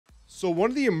So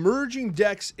one of the emerging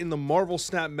decks in the Marvel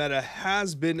Snap meta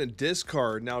has been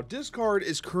Discard. Now, Discard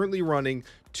is currently running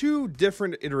two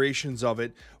different iterations of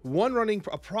it, one running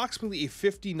approximately a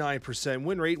 59%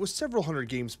 win rate with several hundred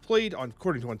games played,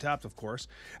 according to Untapped, of course,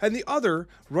 and the other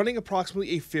running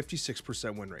approximately a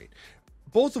 56% win rate.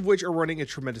 Both of which are running a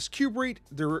tremendous cube rate,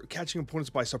 they're catching opponents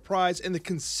by surprise, and the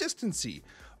consistency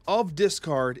of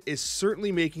Discard is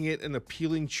certainly making it an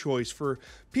appealing choice for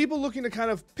people looking to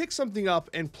kind of pick something up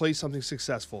and play something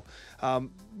successful.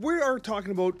 We are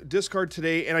talking about Discard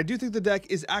today, and I do think the deck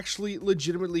is actually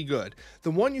legitimately good.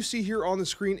 The one you see here on the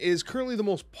screen is currently the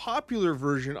most popular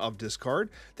version of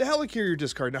Discard, the Helicarrier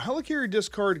Discard. Now, Helicarrier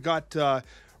Discard got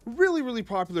really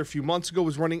popular a few months ago,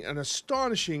 was running an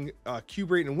astonishing cube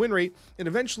rate and win rate, and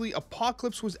eventually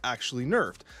Apocalypse was actually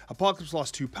nerfed. Apocalypse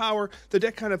lost 2 power, the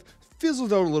deck kind of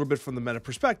fizzled out a little bit from the meta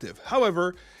perspective.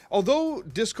 However, although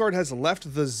Discard has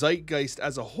left the zeitgeist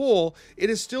as a whole, it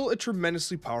is still a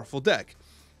tremendously powerful deck.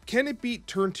 Can it beat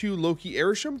turn 2 Loki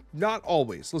Arishem? Not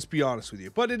always, let's be honest with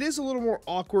you. But it is a little more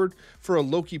awkward for a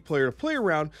Loki player to play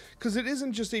around, because it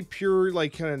isn't just a pure,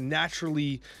 like, kind of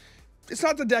naturally... It's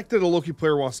not the deck that a Loki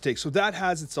player wants to take, so that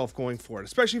has itself going for it,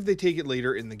 especially if they take it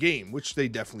later in the game, which they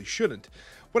definitely shouldn't.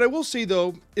 What I will say,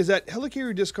 though, is that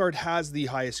Helicarrier Discard has the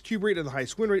highest cube rate and the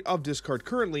highest win rate of Discard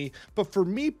currently, but for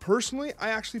me personally, I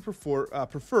actually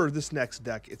prefer this next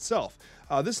deck itself.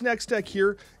 This next deck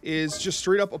here is just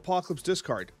straight up Apocalypse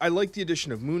Discard. I like the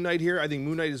addition of Moon Knight here. I think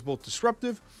Moon Knight is both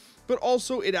disruptive, but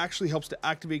also it actually helps to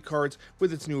activate cards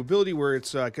with its new ability where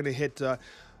it's going to hit...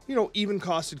 you know, even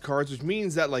costed cards, which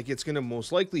means that, like, it's going to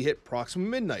most likely hit Proxima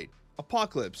Midnight,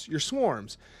 Apocalypse, your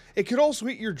Swarms. It could also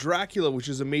hit your Dracula, which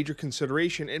is a major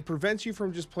consideration, and prevents you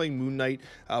from just playing Moon Knight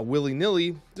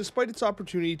willy-nilly, despite its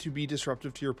opportunity to be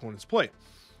disruptive to your opponent's play.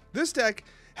 This deck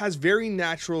has very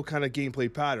natural kind of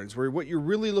gameplay patterns, where what you're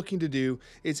really looking to do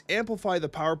is amplify the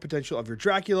power potential of your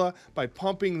Dracula by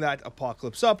pumping that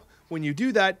Apocalypse up. When you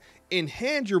do that, in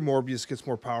hand your Morbius gets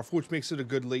more powerful, which makes it a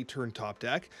good late turn top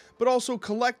deck, but also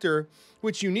Collector,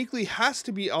 which uniquely has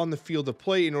to be on the field of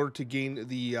play in order to gain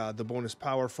the bonus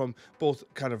power from both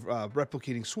kind of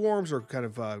replicating Swarms or kind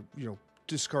of you know,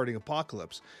 discarding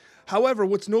Apocalypse. However,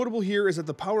 what's notable here is that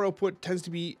the power output tends to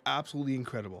be absolutely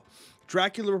incredible.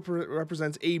 Dracula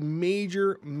represents a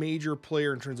major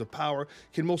player in terms of power,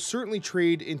 can most certainly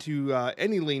trade into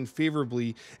any lane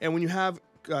favorably, and when you have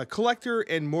Collector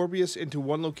and Morbius into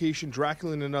one location,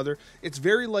 Dracula in another, it's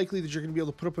very likely that you're going to be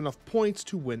able to put up enough points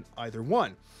to win either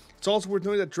one. It's also worth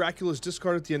noting that Dracula's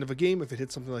discard at the end of a game, if it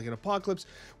hits something like an Apocalypse,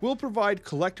 will provide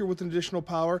Collector with an additional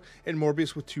power and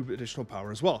Morbius with 2 additional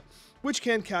power as well, which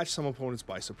can catch some opponents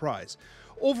by surprise.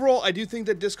 Overall, I do think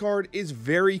that Discard is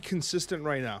very consistent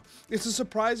right now. It's a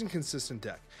surprising consistent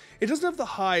deck. It doesn't have the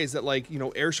highs that, like, you know,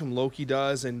 Arishem Loki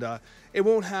does, and it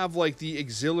won't have, like, the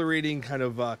exhilarating kind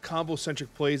of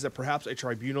combo-centric plays that perhaps a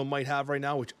Tribunal might have right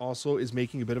now, which also is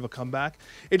making a bit of a comeback.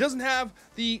 It doesn't have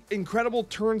the incredible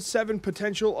turn 7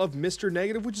 potential of Mr.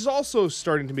 Negative, which is also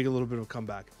starting to make a little bit of a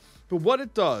comeback. But what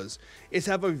it does is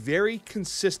have a very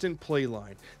consistent play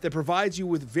line that provides you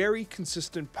with very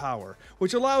consistent power,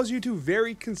 which allows you to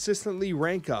very consistently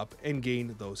rank up and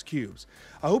gain those cubes.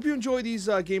 I hope you enjoy these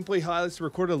gameplay highlights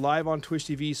recorded live on Twitch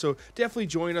TV, so definitely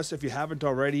join us if you haven't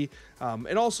already.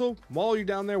 And also, while you're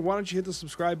down there, why don't you hit the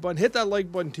subscribe button, hit that like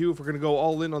button too if we're going to go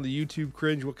all in on the YouTube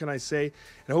cringe, what can I say? And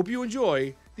I hope you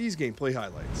enjoy these gameplay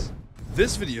highlights.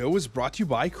 This video was brought to you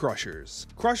by Crushers.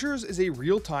 Crushers is a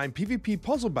real-time PvP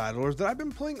puzzle battler that I've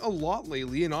been playing a lot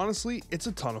lately, and honestly, it's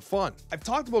a ton of fun. I've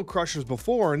talked about Crushers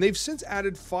before, and they've since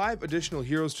added 5 additional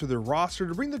heroes to their roster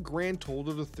to bring the grand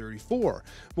total to 34.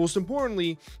 Most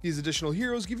importantly, these additional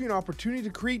heroes give you an opportunity to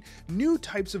create new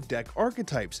types of deck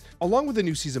archetypes. Along with the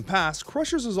new season pass,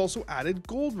 Crushers has also added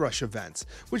Gold Rush events,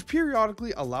 which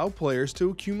periodically allow players to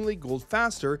accumulate gold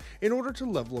faster in order to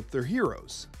level up their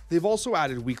heroes. They've also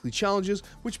added weekly challenges,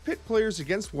 which pit players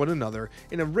against one another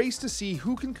in a race to see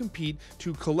who can compete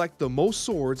to collect the most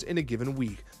swords in a given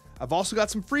week. I've also got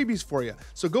some freebies for you,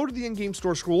 so go to the in-game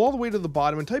store, scroll all the way to the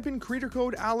bottom, and type in creator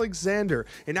code Alexander,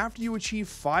 and after you achieve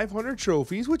 500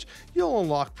 trophies, which you'll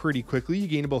unlock pretty quickly, you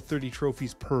gain about 30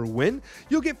 trophies per win,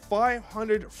 you'll get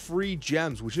 500 free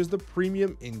gems, which is the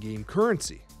premium in-game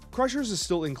currency. Crushers is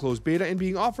still in closed beta and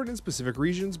being offered in specific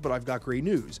regions, but I've got great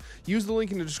news. Use the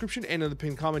link in the description and in the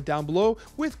pinned comment down below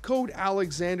with code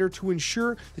Alexander to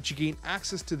ensure that you gain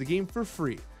access to the game for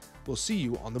free. We'll see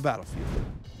you on the battlefield.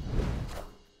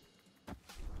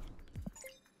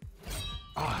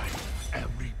 I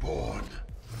am reborn.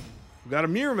 We got a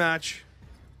mirror match.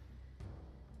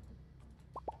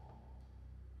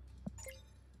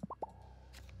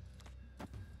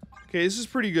 Okay, this is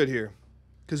pretty good here.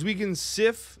 Because we can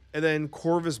Sif and then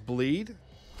Corvus Bleed.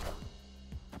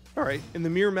 Alright, in the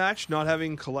mirror match, not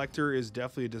having Collector is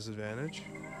definitely a disadvantage.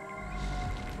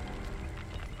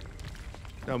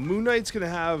 Now, Moon Knight's going to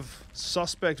have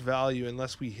suspect value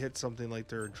unless we hit something like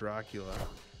their Dracula.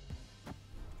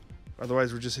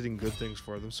 Otherwise, we're just hitting good things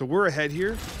for them. So we're ahead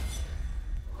here.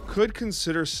 Could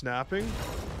consider snapping.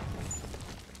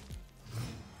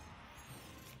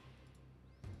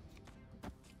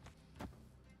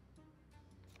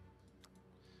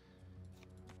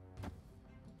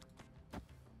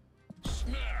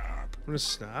 I'm gonna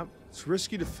snap. It's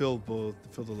risky to fill both,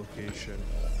 fill the location.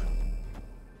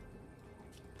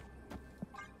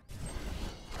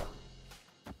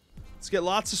 Let's get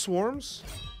lots of swarms.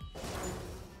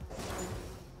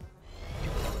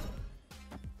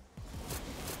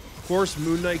 Of course,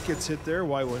 Moon Knight gets hit there.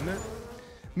 Why wouldn't it?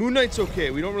 Moon Knight's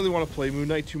okay. We don't really want to play Moon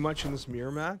Knight too much in this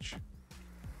mirror match,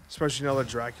 especially now that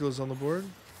Dracula's on the board.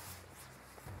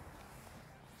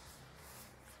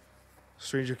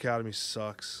 Strange Academy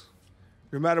sucks.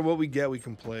 No matter what we get, we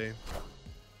can play.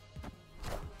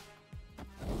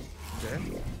 Okay.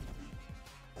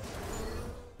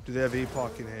 Do they have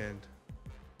Apoc in hand?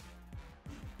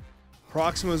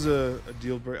 Proxima's a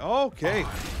deal breaker. Oh, okay.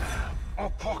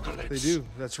 Apocalypse. They do.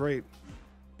 That's right.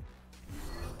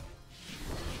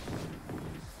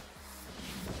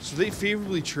 So they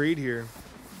favorably trade here.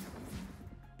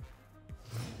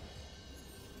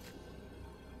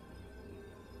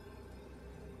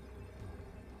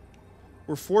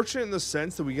 We're fortunate in the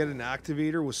sense that we get an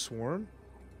activator with Swarm.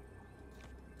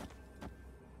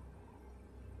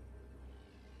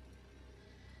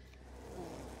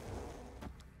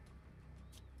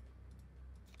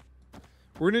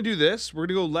 We're going to do this. We're going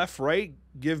to go left, right,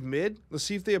 give mid. Let's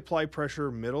see if they apply pressure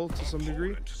middle to some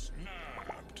degree.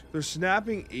 They're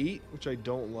snapping 8, which I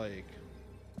don't like.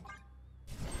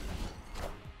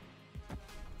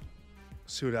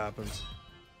 See what happens.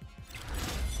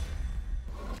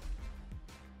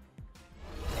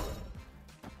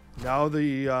 Now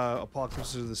the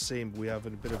apocalypses are the same, but we have a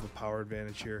bit of a power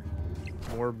advantage here.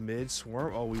 More mid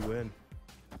swarm. Oh, we win.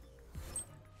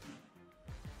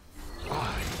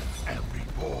 I am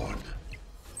reborn.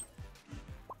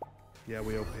 Yeah,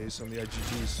 we outpace them. Yeah,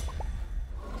 GG's.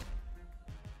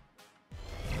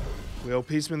 We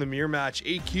outpace them in the mirror match.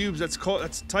 8 cubes. That's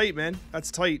tight, man.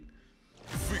 That's tight.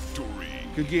 Victory.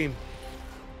 Good game.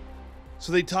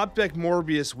 So they top decked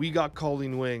Morbius, we got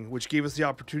Calling Wing, which gave us the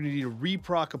opportunity to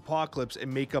reproc Apocalypse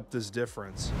and make up this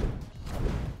difference.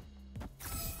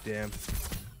 Damn.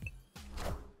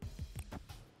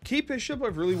 Kate Bishop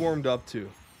I've really warmed up to.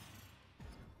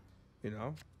 You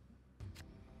know?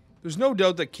 There's no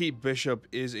doubt that Kate Bishop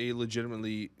is a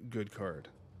legitimately good card.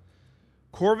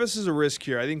 Corvus is a risk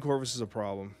here. I think Corvus is a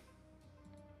problem.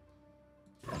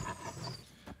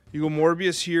 You go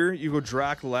Morbius here, you go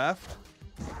Drac left.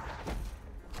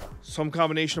 Some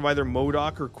combination of either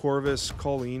MODOK or Corvus,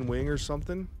 Colleen Wing or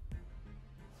something.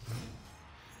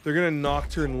 They're going to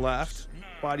Nocturne left.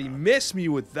 Body, miss me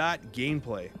with that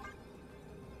gameplay.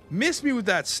 Miss me with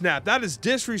that snap. That is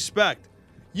disrespect.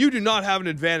 You do not have an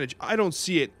advantage. I don't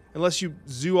see it unless you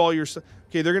zoo all your stuff.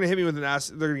 Okay, they're going to hit me with an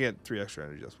acid. They're going to get 3 extra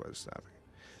energy. That's why they're snapping.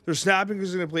 They're snapping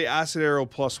because they're going to play Acid Arrow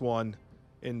 +1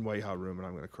 in White Hot Room, and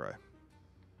I'm going to cry.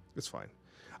 It's fine.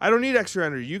 I don't need extra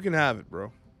energy. You can have it,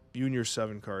 bro. You and your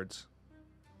 7 cards.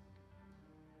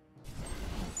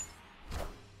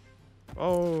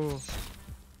 Oh.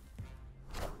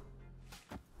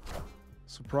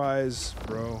 Surprise,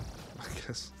 bro. I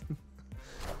guess.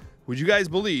 Would you guys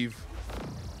believe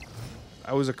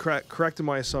I was correct in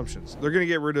my assumptions? They're going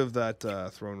to get rid of that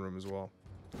throne room as well.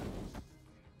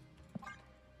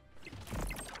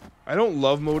 I don't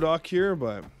love MODOK here,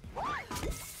 but...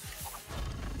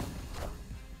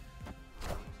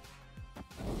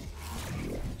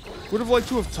 would have liked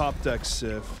to have top deck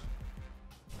Sif.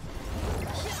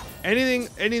 Anything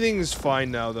is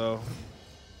fine now, though.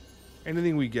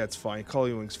 Anything we get's fine.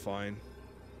 Collie Wing's fine.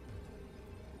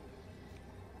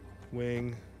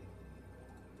 Wing.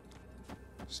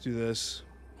 Let's do this.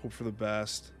 Hope for the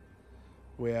best.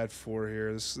 We add 4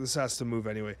 here. This has to move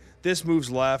anyway. This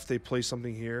moves left. They play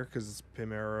something here because it's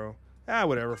Pim Arrow. Ah,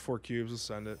 whatever. 4 cubes. Let's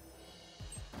send it.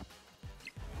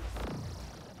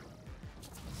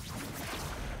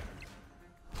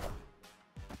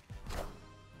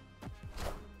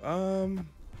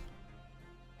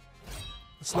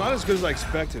 It's not as good as I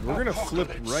expected. We're gonna flip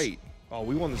right. Oh,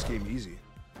 we won this game easy.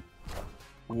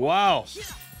 Wow.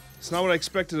 It's not what I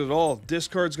expected at all.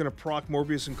 Discard's gonna proc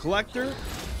Morbius and Collector.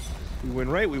 We win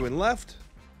right, we win left.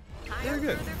 Very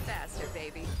good. Faster,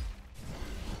 baby.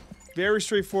 Very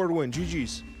straightforward win.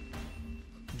 GG's.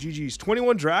 GG's.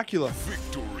 21 Dracula.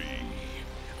 Victory.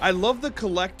 I love the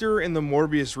Collector and the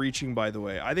Morbius reaching, by the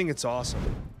way. I think it's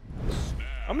awesome.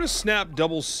 I'm going to snap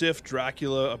double Sif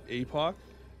Dracula up Apoc.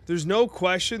 There's no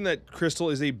question that Crystal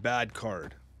is a bad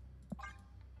card.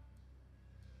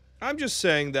 I'm just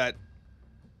saying that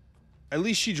at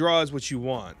least she draws what you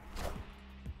want.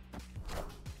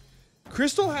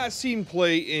 Crystal has seen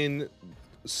play in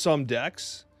some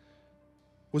decks.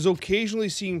 Was occasionally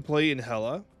seen play in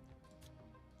Hela.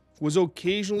 Was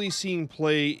occasionally seen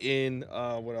play in,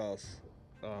 what else?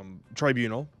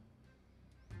 Tribunal.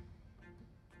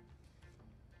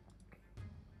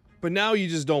 But now you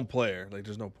just don't play her. Like,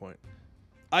 there's no point.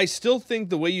 I still think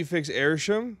the way you fix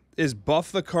Airsham is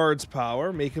buff the card's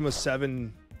power, make him a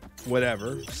 7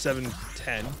 whatever,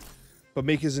 7/10, but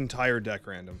make his entire deck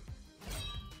random.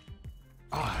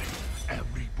 I am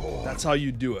reborn. That's how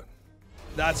you do it.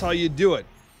 That's how you do it.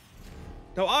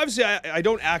 Now, obviously, I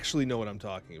don't actually know what I'm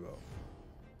talking about.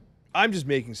 I'm just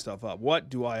making stuff up. What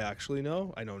do I actually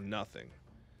know? I know nothing.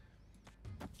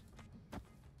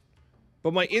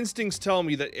 But my instincts tell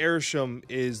me that Airsham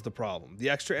is the problem. The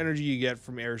extra energy you get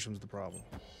from Airsham is the problem.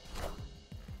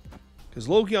 Because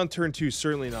Loki on turn 2 is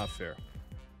certainly not fair.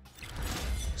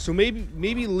 So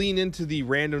maybe lean into the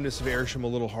randomness of Airsham a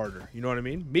little harder. You know what I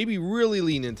mean? Maybe really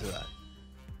lean into that.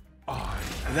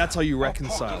 And that's how you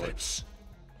reconcile it.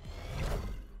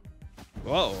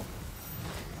 Whoa.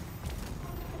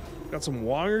 Got some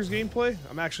Wongers gameplay?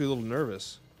 I'm actually a little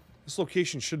nervous. This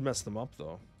location should mess them up,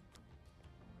 though.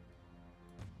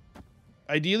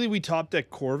 Ideally, we top deck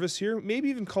Corvus here. Maybe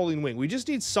even Colleen Wing. We just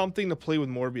need something to play with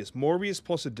Morbius. Morbius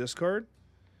plus a discard.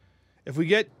 If we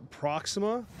get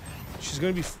Proxima, she's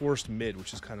going to be forced mid,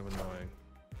 which is kind of annoying.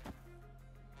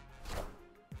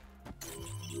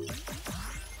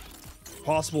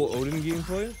 Possible Odin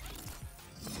gameplay.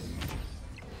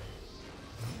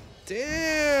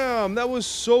 Damn, that was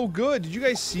so good. Did you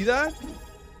guys see that?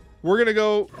 We're going to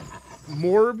go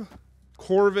Morb,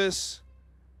 Corvus,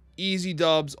 easy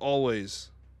dubs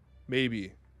always.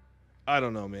 Maybe. I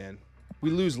don't know, man. We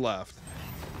lose left.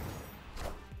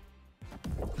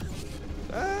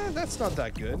 That's not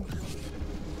that good.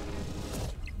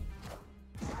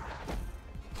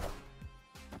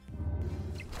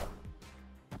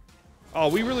 Oh,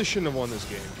 we really shouldn't have won this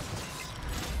game.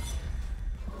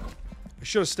 I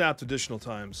should have snapped additional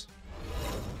times.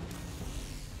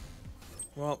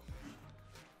 Well,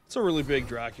 it's a really big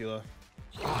Dracula.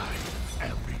 I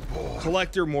am reborn.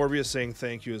 Collector Morbius saying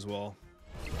thank you as well.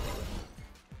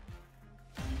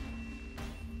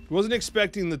 Wasn't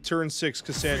expecting the turn 6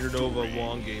 Cassandra Nova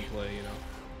long gameplay, you know.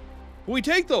 But we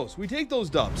take those. We take those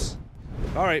dubs.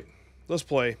 All right, let's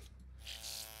play.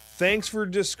 Thanks for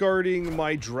discarding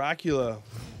my Dracula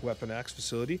Weapon X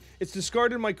facility. It's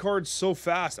discarded my cards so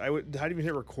fast. I hadn't even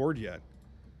hit record yet.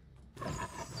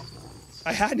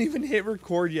 I hadn't even hit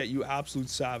record yet, you absolute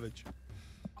savage.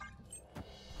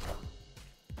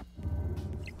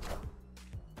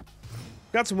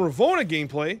 Got some Ravona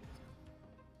gameplay.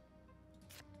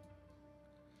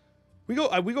 We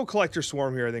go Collector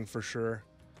Swarm here, I think, for sure.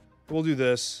 We'll do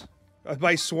this.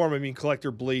 By Swarm, I mean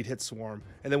Collector Blade hit Swarm.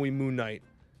 And then we Moon Knight.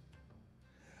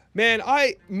 Man,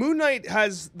 Moon Knight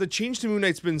has... The change to Moon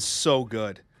Knight's been so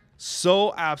good.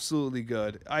 So absolutely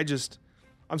good.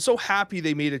 I'm so happy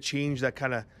they made a change that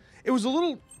kind of... It was a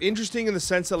little interesting in the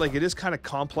sense that, like, it is kind of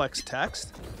complex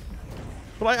text.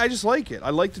 But I just like it. I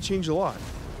like the change a lot.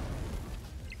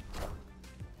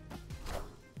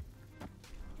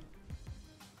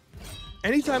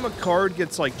 Anytime a card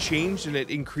gets, like, changed and it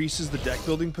increases the deck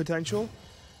building potential,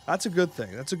 that's a good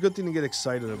thing. That's a good thing to get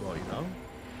excited about, you know?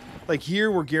 Like here,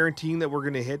 we're guaranteeing that we're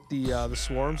going to hit the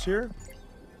swarms here.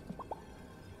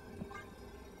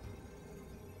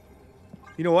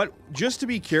 You know what? Just to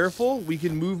be careful, we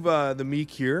can move the Meek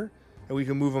here, and we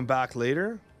can move them back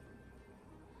later.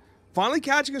 Finally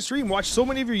catching a stream. Watch so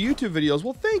many of your YouTube videos.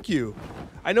 Well, thank you.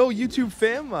 I know YouTube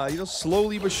fam, you know,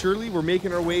 slowly but surely, we're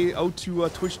making our way out to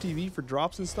Twitch TV for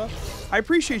drops and stuff. I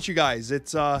appreciate you guys.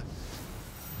 It's, I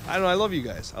don't know, I love you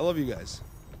guys. I love you guys.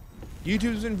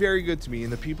 YouTube's been very good to me,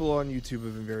 and the people on YouTube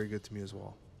have been very good to me as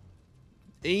well.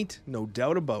 Ain't no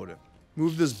doubt about it.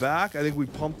 Move this back. I think we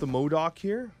pump the MODOK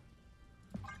here.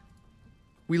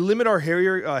 We limit our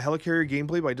helicarrier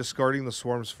gameplay by discarding the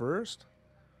swarms first.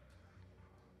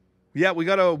 Yeah, we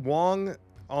got a Wong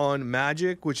on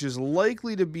Magic, which is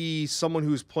likely to be someone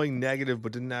who's playing negative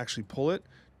but didn't actually pull it.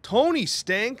 Tony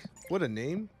Stank. What a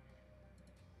name.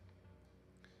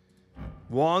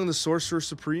 Wong, the Sorcerer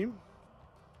Supreme.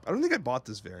 I don't think I bought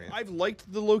this variant. I've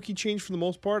liked the Loki change for the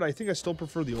most part. I think I still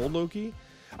prefer the old Loki.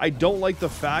 I don't like the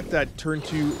fact that turn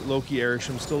 2 Loki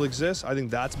Airsham still exists. I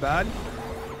think that's bad.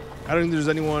 I don't think there's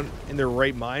anyone in their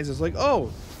right minds that's like,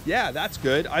 oh, yeah, that's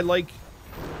good. I like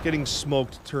getting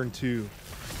smoked turn 2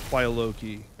 by a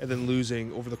Loki and then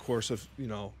losing over the course of, you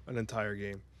know, an entire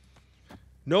game.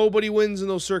 Nobody wins in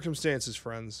those circumstances,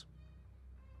 friends.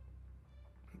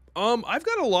 I've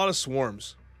got a lot of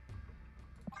swarms.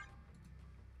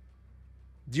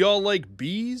 Do y'all like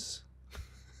bees?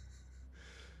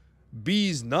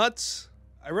 Bees nuts?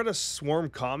 I read a swarm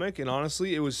comic, and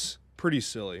honestly, it was pretty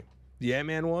silly. The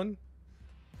Ant-Man one?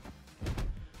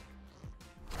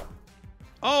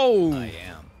 Oh! I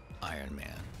am Iron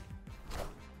Man.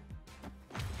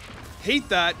 Hate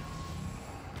that.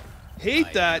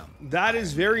 Hate that. That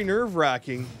is very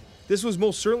nerve-wracking. This was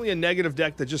most certainly a negative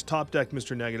deck that just top-decked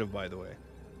Mr. Negative, by the way.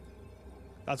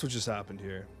 That's what just happened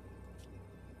here.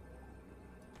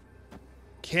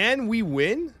 Can we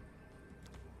win?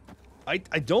 I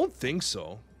don't think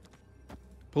so.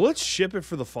 But let's ship it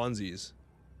for the funsies.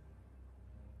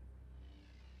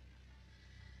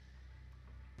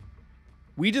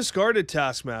 We discarded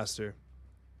Taskmaster.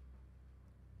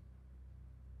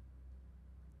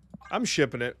 I'm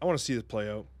shipping it. I want to see this play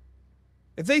out.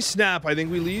 If they snap, I think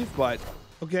we leave, but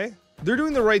okay. They're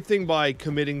doing the right thing by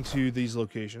committing to these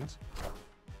locations.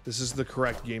 This is the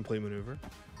correct gameplay maneuver.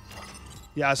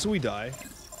 Yeah, so we die.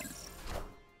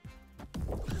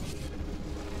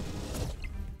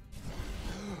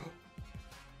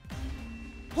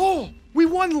 Oh, we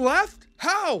won left?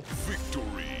 How? Victory.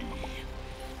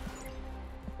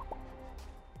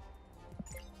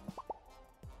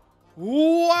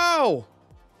 Wow.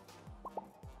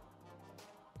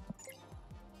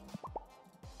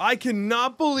 I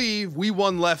cannot believe we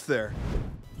won left there.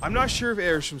 I'm not sure if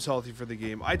Arisham's healthy for the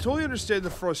game. I totally understand the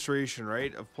frustration,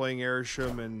 right, of playing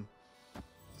Arisham and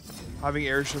having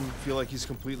Arisham feel like he's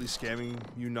completely scamming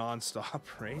you non-stop,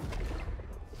 right?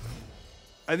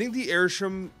 I think the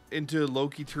Arisham into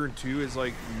Loki turn 2 is,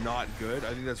 like, not good.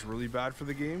 I think that's really bad for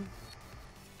the game.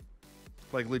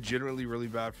 Like, legitimately really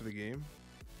bad for the game.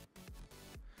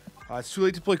 It's too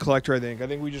late to play Collector, I think. I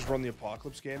think we just run the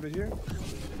Apocalypse Gambit here.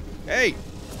 Hey!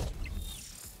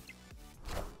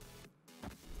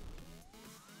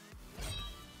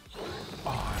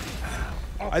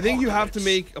 I think you have to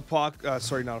make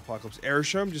sorry, not Apocalypse,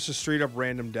 Arisham just a straight up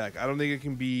random deck. I don't think it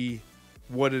can be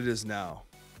what it is now.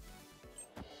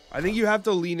 I think you have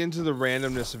to lean into the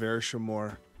randomness of Arisham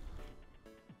more.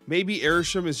 Maybe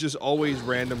Arisham is just always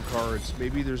random cards.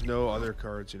 Maybe there's no other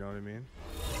cards, you know what I mean?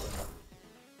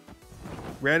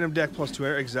 Random deck plus 2,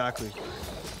 exactly.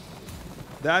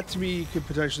 That to me could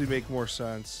potentially make more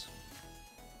sense.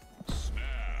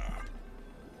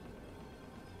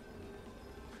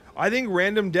 I think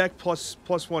random deck plus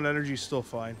 1 energy is still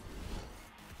fine.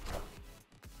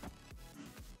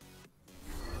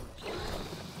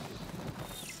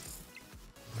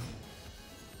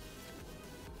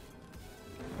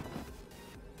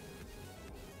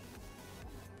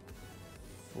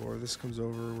 Before this comes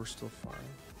over, we're still fine.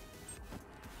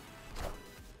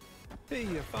 Hey,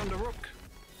 I found a rook.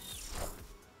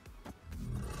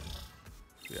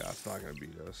 Yeah, it's not gonna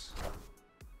beat us.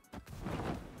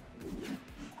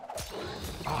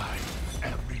 I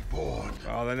am reborn.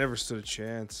 Oh, that never stood a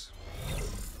chance.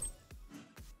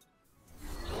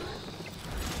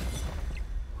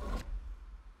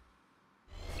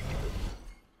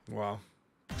 Wow.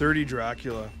 30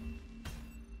 Dracula.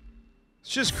 It's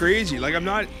just crazy. Like, I'm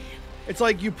not... It's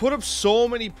like you put up so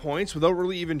many points without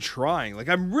really even trying. Like,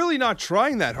 I'm really not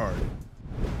trying that hard.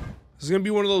 This is going to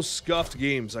be one of those scuffed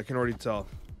games, I can already tell.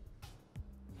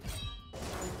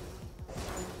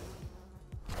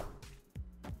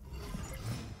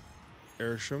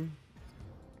 Arisham.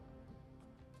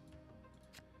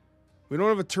 We don't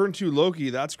have a turn 2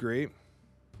 Loki, that's great.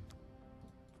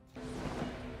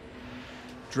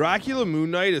 Dracula Moon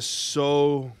Knight is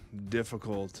so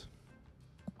difficult.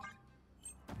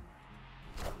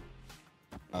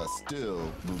 I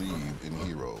still believe in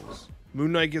heroes.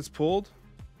 Moon Knight gets pulled.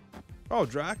 Oh,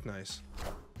 Drac, nice.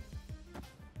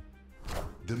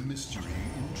 The mystery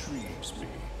intrigues me.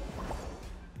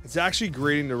 It's actually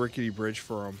grading the rickety bridge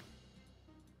for him.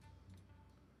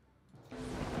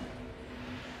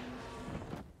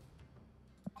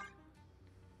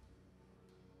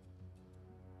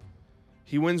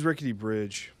 He wins rickety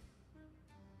bridge.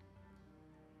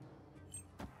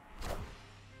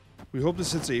 We hope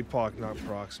this hits Apoc, not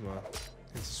Proxima.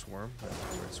 It's a swarm. That's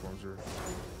right, swarms are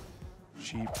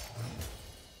cheap.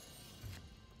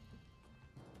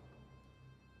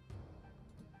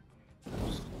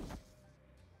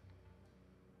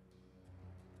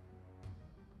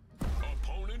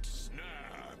 Opponent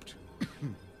snapped.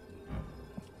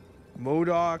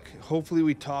 MODOK. Hopefully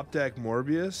we top deck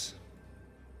Morbius.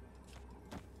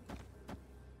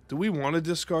 Do we want to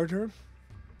discard her?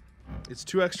 It's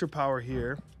 2 extra power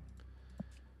here.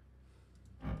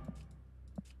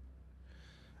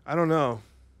 I don't know.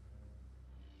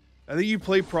 I think you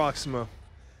play Proxima.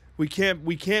 We can't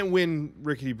win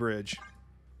Rickety Bridge.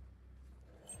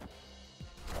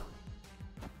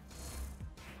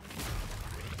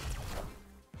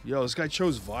 Yo, this guy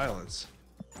chose violence.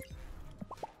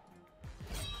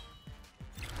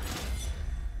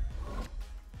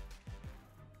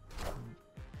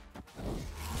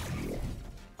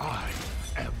 I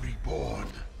am reborn.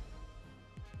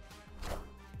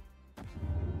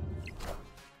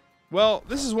 Well,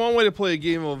 this is one way to play a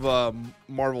game of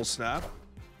Marvel Snap.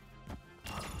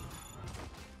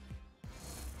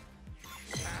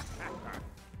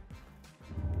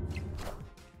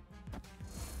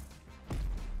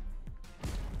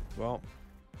 Well,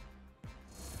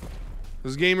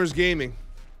 this gamer's gaming.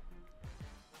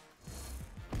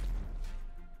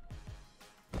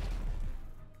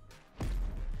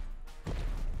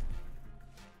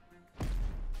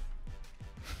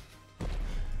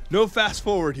 No fast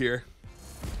forward here.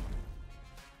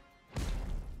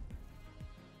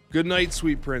 Good night,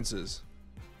 sweet princes.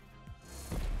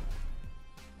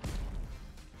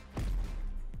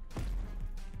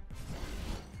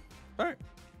 All right.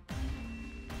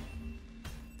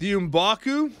 The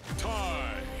M'Baku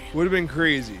Tie. would have been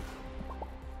crazy.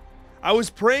 I was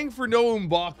praying for no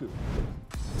M'Baku.